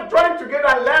Lord have joined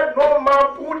together, let no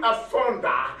man put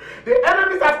asunder. The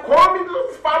enemies have come into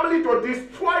this family to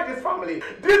destroy this family.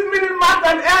 This meeting marks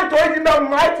an end to it in the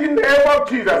mighty name of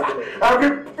Jesus.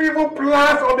 Every evil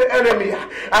plans of the enemy,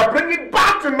 I bring it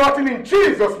back to nothing in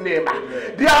Jesus' name.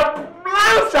 Their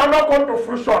plans shall not come to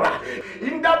fruition.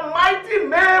 In the mighty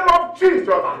name of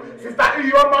Jesus, Sister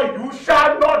Ayoma, you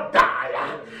shall not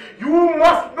die. You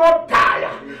must not die.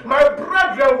 My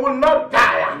brethren will not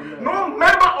die. No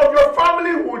member of your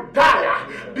family will die.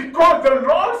 Because the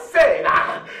Lord said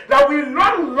that with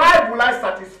long life will I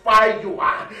satisfy you.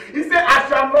 He said, I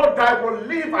shall not die but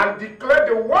live and declare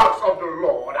the works of the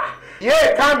Lord.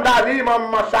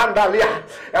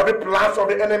 Every plan of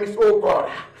the enemies, oh God,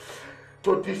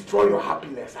 to destroy your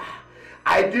happiness,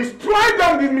 I destroy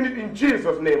them this minute in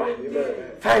Jesus' name. Amen.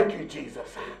 Thank you,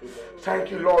 Jesus.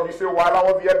 Thank you, Lord. You say, while I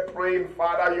was yet praying,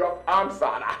 Father, you have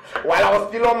answered. While I was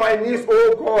still on my knees,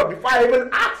 oh God, before I even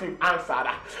asked, you answered.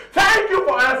 Thank you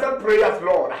for answered prayers,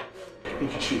 Lord. In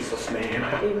Jesus' name.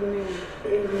 Amen.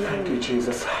 Thank you,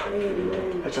 Jesus.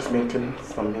 Amen. Let's just maintain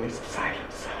some minutes of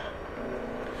silence.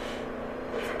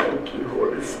 Thank you,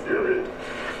 Holy Spirit.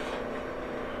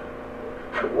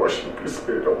 I worship you,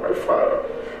 Spirit of my Father.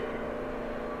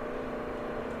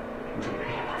 In the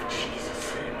name of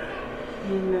Jesus,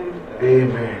 amen.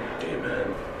 Amen.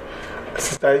 Amen.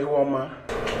 Sister Ayoma,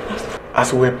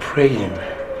 as we were praying,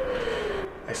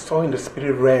 I saw in the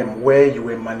spirit realm where you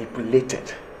were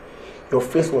manipulated. Your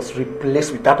face was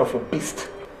replaced with that of a beast.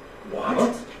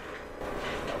 What?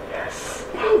 Yes.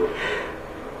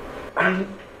 And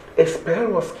a spell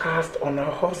was cast on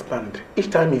her husband. Each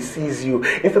time he sees you,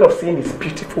 instead of seeing his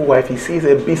beautiful wife, he sees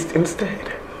a beast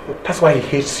instead. That's why he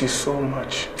hates you so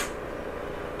much.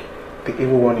 The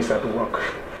evil one is at work.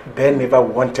 They never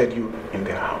wanted you in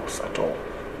the house at all.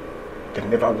 They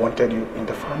never wanted you in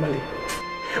the family.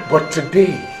 But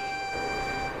today,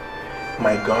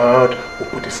 my God will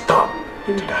put a stop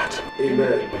to that.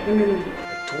 Amen. Amen.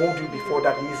 I told you before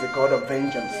that He is a God of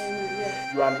vengeance.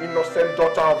 You are an innocent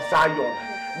daughter of Zion.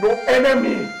 No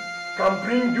enemy can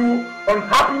bring you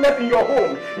unhappiness in your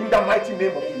home. In the mighty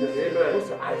name of Jesus. Close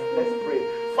your eyes. Let's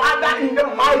pray. Father, in the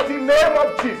mighty name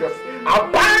of Jesus, I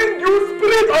bind you,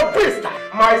 spirit of beast.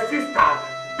 My sister,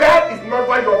 that is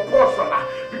never your portion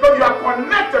because you are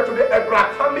connected to the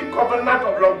Abrahamic covenant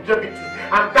of longevity,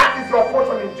 and that is your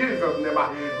portion in Jesus' name.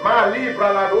 Ma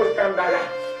libra la dos kandaya.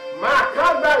 Ma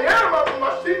kandaya ma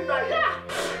mashindaya.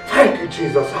 Thank you,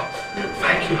 Jesus.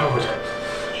 Thank you, Lord.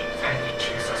 Thank you,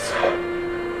 Jesus.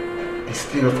 Be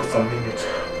still for some minutes.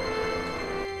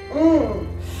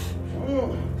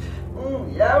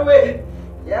 Yahweh,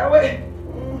 Yahweh,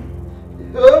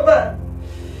 Jehovah,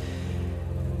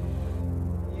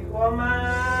 Woman, I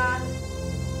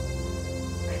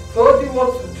told you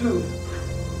what to do,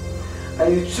 and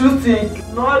you choose to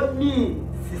ignore me,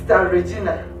 Sister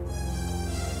Regina.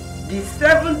 The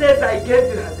 7 days I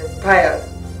gave you has expired.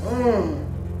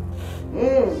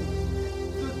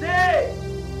 Today,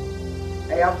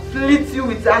 I afflict you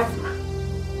with asthma,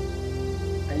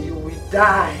 and you will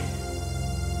die.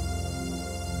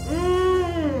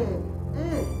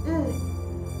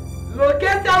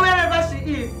 Locate her wherever she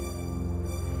is.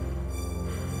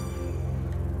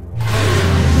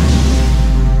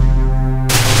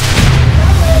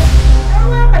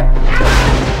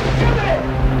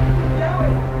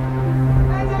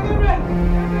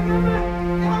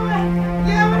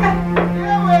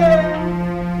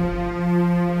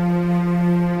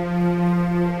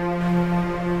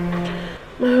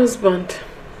 My husband,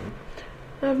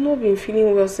 I've not been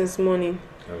feeling well since morning.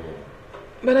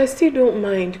 But I still don't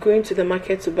mind going to the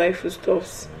market to buy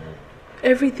foodstuffs.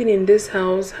 Everything in this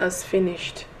house has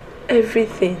finished.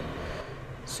 Everything.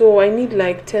 So I need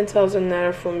like 10,000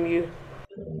 naira from you.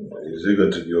 Is it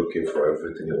going to be okay for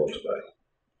everything you want to buy?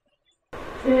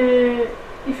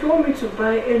 If you want me to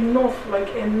buy enough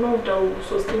that will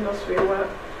sustain us for a while,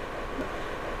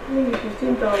 maybe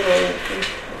 15,000.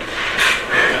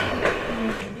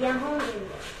 We are hungry.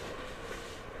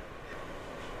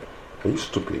 Are you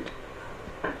stupid?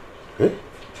 Eh?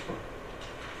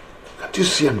 Can't you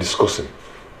see I'm discussing?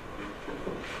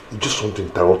 You just want to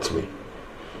interrupt me.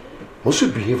 Must you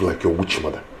behave like your witch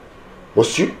mother?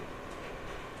 Must you?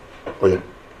 Oh yeah.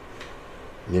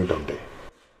 Kneel down there.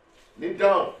 Kneel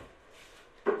down.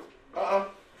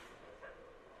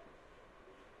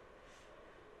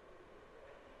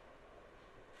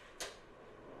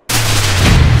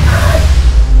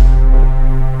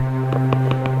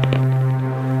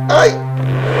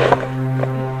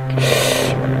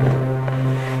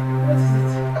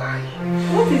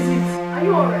 What is it? Are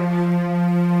you alright?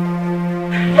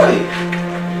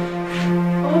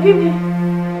 Oh, give me.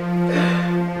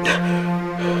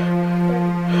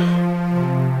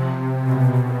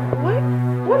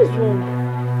 What is wrong?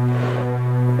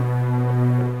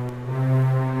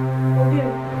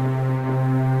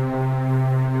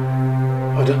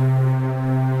 Ada,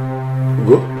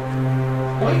 go.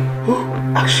 Why? Who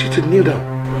asked you to kneel down? We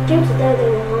came to die that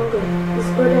we're hungry. His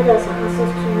brother does ask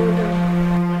us to kneel down.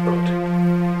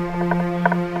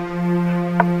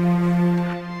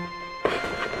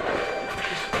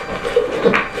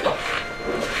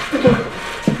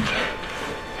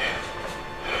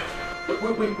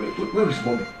 Where is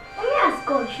mommy? Mommy has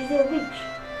gone. She's a witch.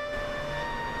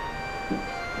 Who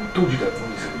told you that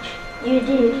mommy is a witch? You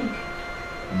did.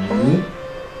 Me?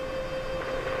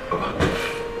 Baba,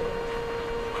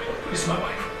 where is my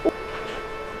wife?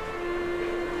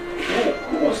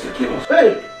 Who wants to kill us? Hey!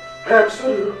 I'm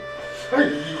sorry. Hey!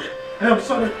 I'm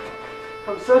sorry.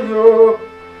 I'm sorry. Oh.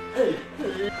 Hey!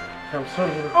 I'm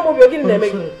sorry.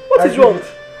 What is wrong?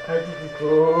 I did it.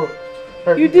 Oh.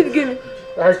 You did Gini?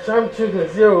 I charmed children.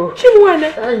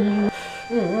 Chimwane?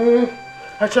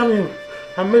 I charmed him.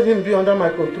 I made him be under my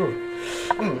control.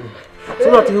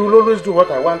 So that he will always do what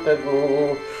I wanted.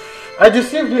 Oh. I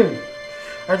deceived him.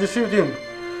 I deceived him.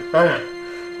 I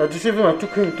deceived him and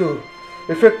took him to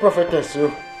a fake prophetess.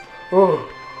 Who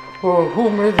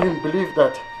made him believe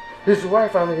that his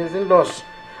wife and his in-laws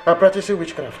are practicing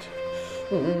witchcraft.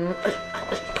 What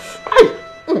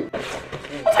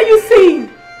are you saying?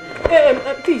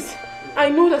 Please, I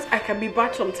know that I can be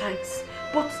bad sometimes,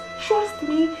 but trust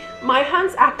me, my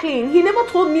hands are clean. He never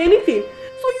told me anything.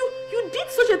 So you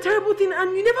did such a terrible thing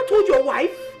and you never told your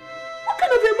wife? What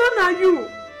kind of a man are you?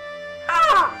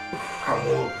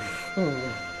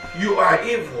 Amobi, you are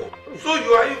evil. So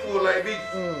you are evil like this.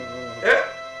 Eh?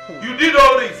 You did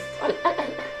all this.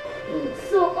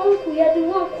 So, Uncle, you are the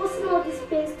one causing all this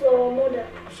pains to our mother.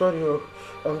 Sorry,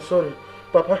 I'm sorry.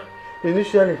 Papa,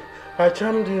 initially, I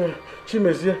charmed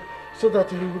Chimezie so that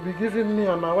he would be giving me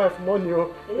and my wife money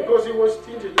because he was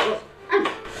stingy. I've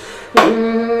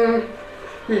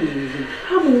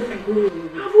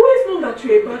always known that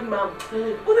you're a bad man,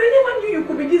 but I never knew you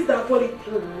could be this diabolic.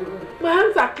 My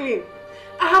hands are clean.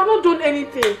 I have not done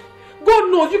anything. God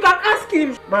knows. You can ask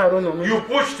him. Ma, I don't know. You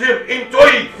pushed him into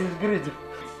it. He's greedy.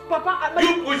 Papa,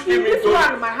 you pushed him this into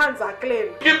one, it. my hands are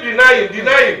clean. Keep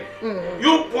denying.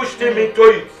 You pushed him into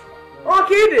it.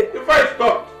 Okay. If I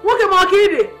stop. Okay,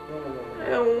 okay.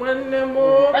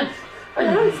 My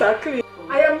hands are clean.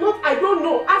 I don't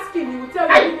know. Ask him, he will tell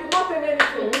you. He did not say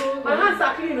anything. My hands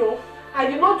are clean, no. I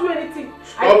did not do anything.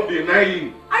 Stop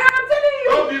denying. I am telling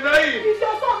you. Stop denying. It's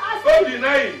your son. Ask Stop him.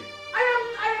 denying. I am,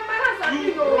 my hands are clean,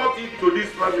 You brought it to this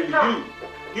family. No.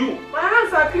 You. My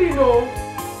hands are clean, no.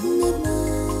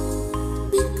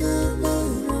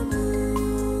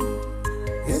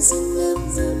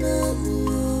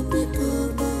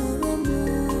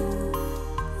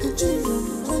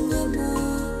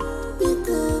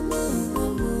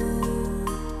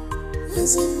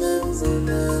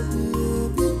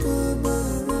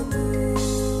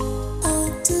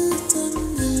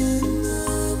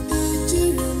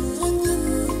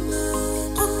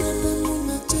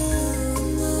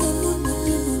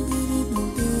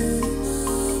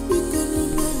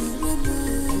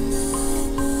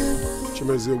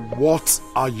 What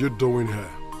are you doing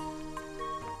here?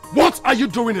 What are you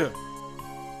doing here?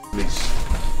 Please,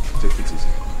 take it easy.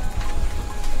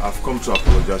 I've come to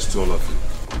apologize to all of you.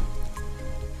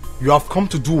 You have come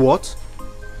to do what?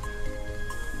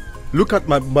 Look at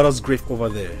my mother's grave over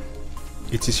there.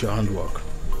 It is your handwork.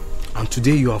 And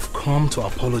today you have come to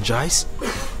apologize?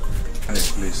 And a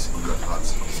place in your heart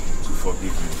to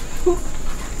forgive me.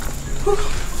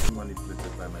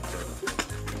 Manipulated by my brother.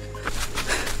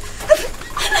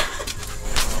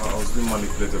 I was being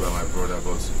manipulated by my brother,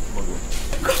 but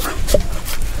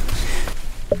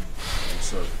I'm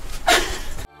sorry.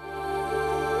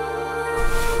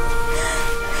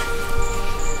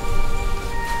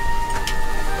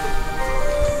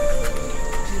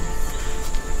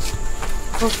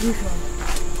 Forgive him.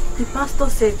 The pastor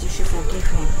said you should forgive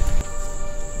him.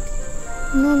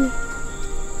 Mommy,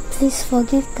 please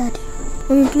forgive Daddy.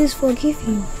 Mommy, please forgive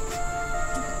him.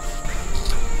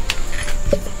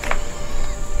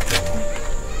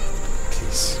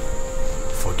 Please,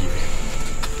 forgive him.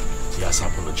 He has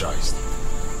apologized.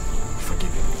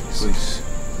 Forgive him, please. Please.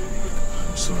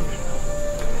 I'm sorry.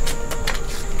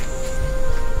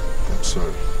 I'm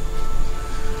sorry.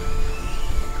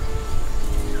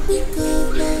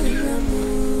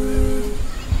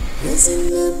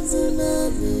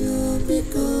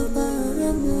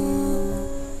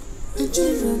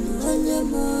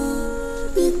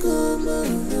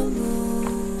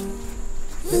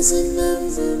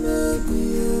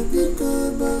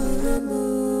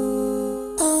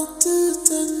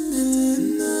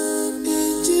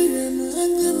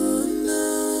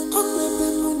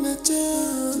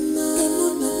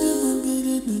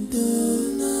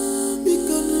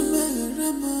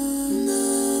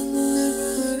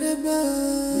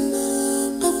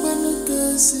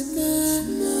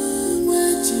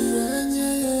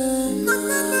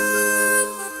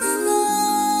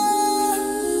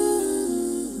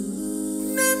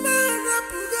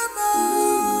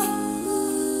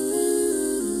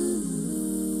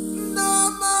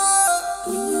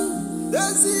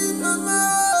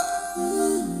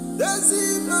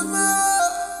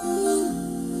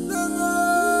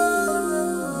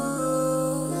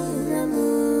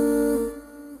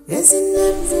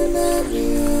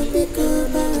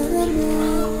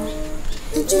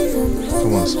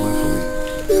 Come on, smile for me.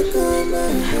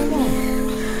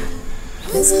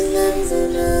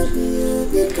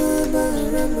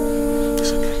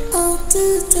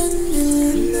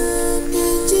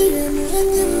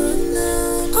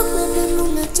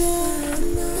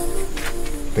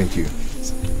 Thank you.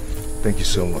 Thank you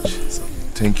so much.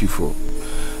 Thank you for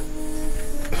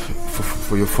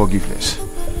your forgiveness.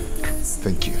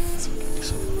 Thank you.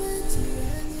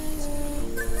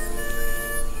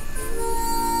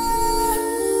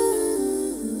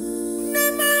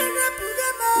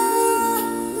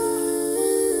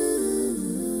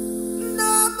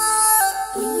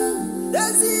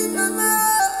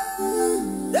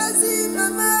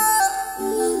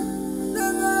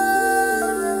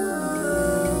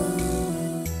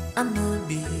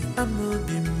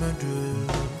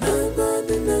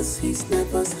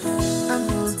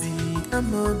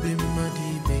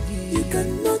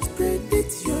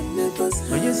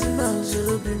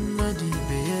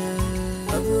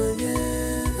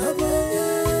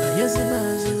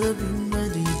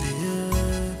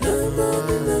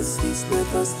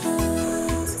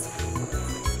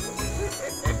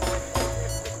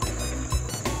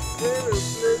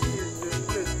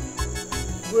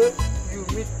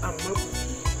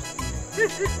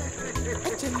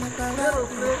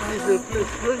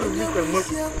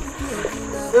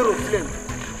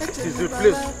 is the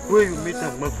place where you meet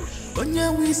Agmapus.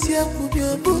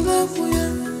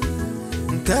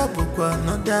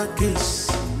 Another case.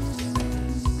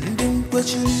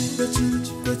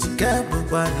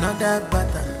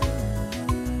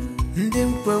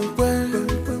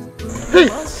 Hey!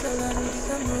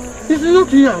 It's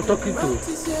not you I'm talking to.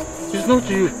 It's not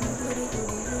you.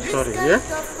 Sorry, yeah?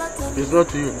 It's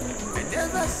not you.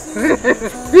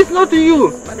 It's not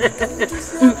you.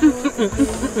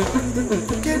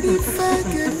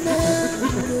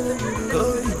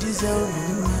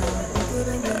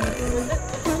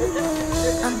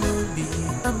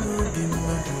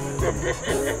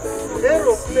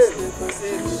 Aeroplane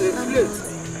is a place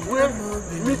where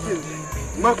meetings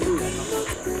Macros.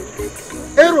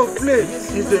 Aeroplane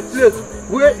is a place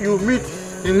where you meet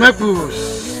in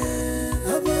Macros.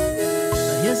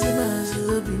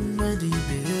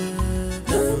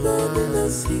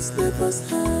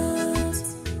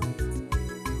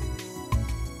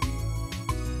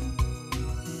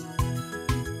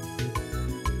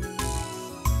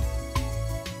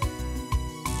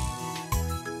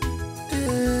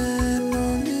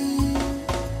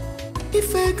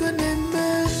 If I gonna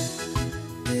make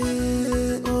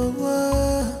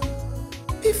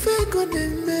if I gonna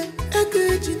make a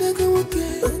good you never walk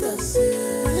in. But I say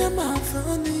I am a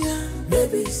fan,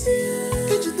 maybe say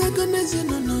you not gonna say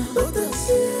no. But I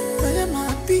say I am a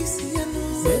piece,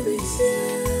 maybe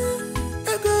say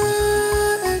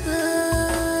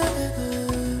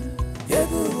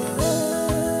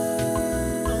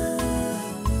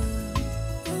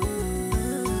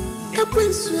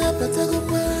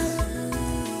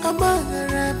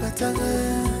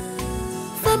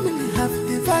family have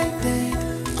divided.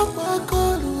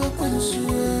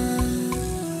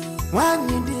 One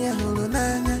idea,